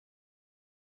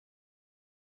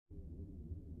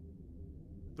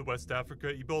The West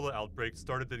Africa Ebola outbreak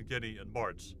started in Guinea in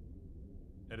March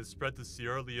and has spread to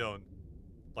Sierra Leone,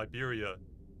 Liberia,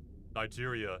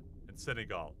 Nigeria, and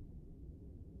Senegal.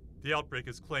 The outbreak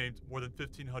has claimed more than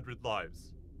 1,500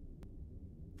 lives.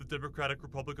 The Democratic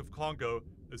Republic of Congo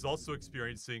is also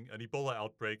experiencing an Ebola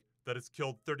outbreak that has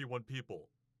killed 31 people,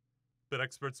 but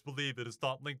experts believe it is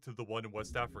not linked to the one in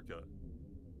West Africa.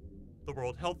 The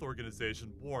World Health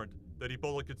Organization warned that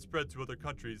Ebola could spread to other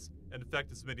countries and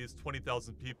infect as many as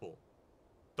 20,000 people.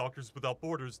 Doctors Without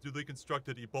Borders' newly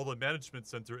constructed Ebola Management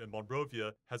Center in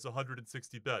Monrovia has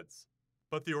 160 beds,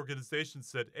 but the organization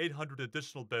said 800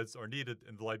 additional beds are needed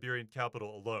in the Liberian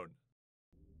capital alone.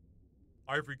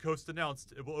 Ivory Coast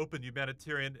announced it will open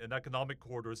humanitarian and economic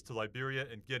corridors to Liberia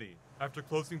and Guinea after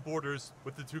closing borders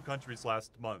with the two countries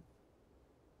last month.